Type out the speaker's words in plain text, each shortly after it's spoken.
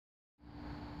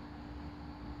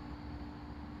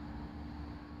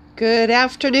Good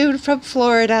afternoon from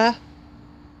Florida.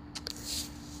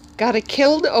 Got a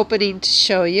kiln opening to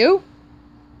show you.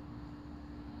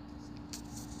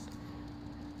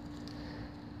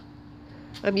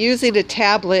 I'm using a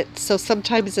tablet, so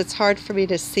sometimes it's hard for me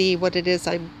to see what it is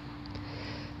I'm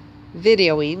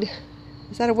videoing.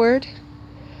 Is that a word?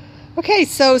 Okay,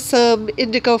 so some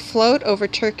indigo float over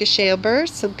Turkish amber,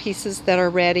 some pieces that are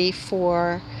ready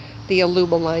for the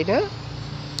Alumina.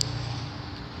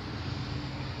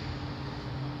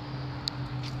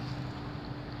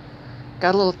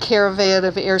 Got a little caravan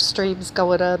of Airstreams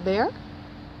going on there.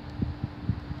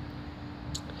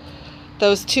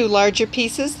 Those two larger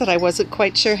pieces that I wasn't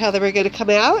quite sure how they were going to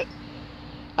come out.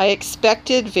 I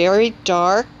expected very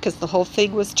dark because the whole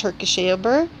thing was Turkish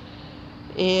amber.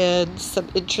 And some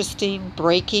interesting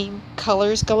breaking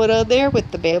colors going on there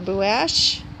with the bamboo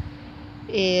ash.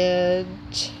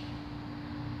 And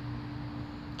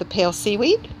the pale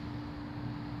seaweed.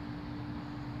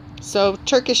 So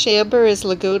Turkish amber is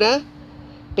Laguna.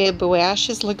 Bamboo ash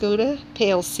is Laguna.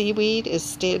 Pale seaweed is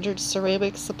standard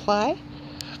ceramic supply.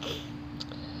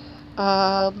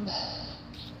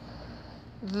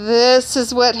 This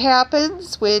is what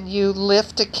happens when you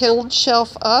lift a kiln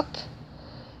shelf up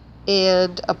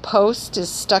and a post is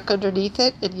stuck underneath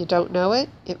it and you don't know it.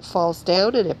 It falls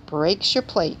down and it breaks your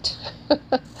plate.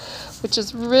 Which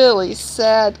is really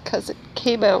sad because it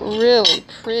came out really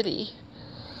pretty.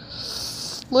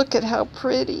 Look at how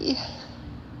pretty.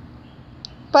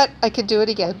 But I could do it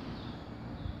again.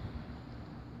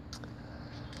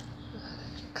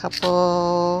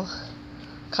 Couple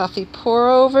coffee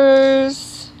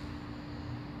pour-overs.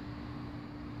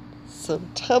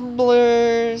 Some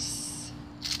tumblers.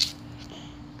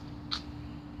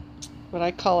 What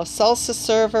I call a salsa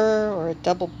server or a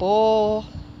double bowl.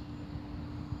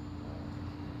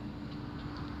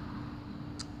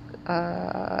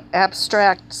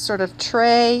 Abstract sort of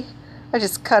tray. I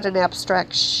just cut an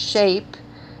abstract shape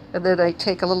and then I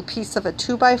take a little piece of a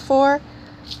 2x4,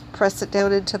 press it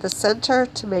down into the center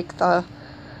to make the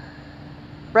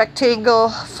rectangle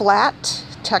flat,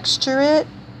 texture it,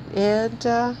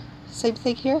 and same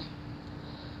thing here.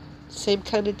 Same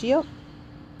kind of deal.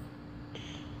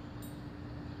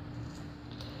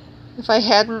 If I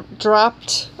hadn't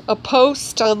dropped a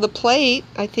post on the plate,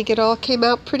 I think it all came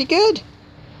out pretty good.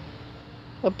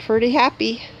 I'm pretty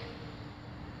happy.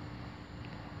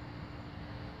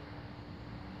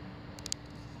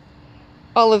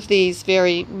 All of these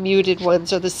very muted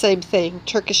ones are the same thing.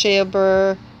 Turkish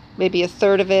amber, maybe a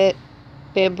third of it.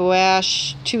 Bamboo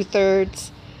ash,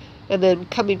 2/3. And then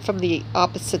coming from the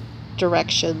opposite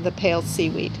direction, the pale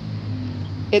seaweed.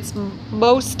 It's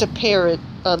most apparent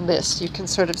on this. You can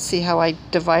sort of see how I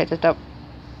divide it up.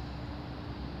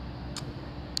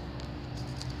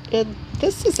 And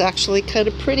this is actually kind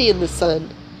of pretty in the sun.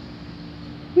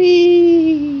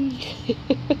 Whee!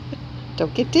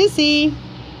 Don't get dizzy.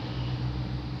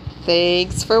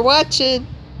 Thanks for watching.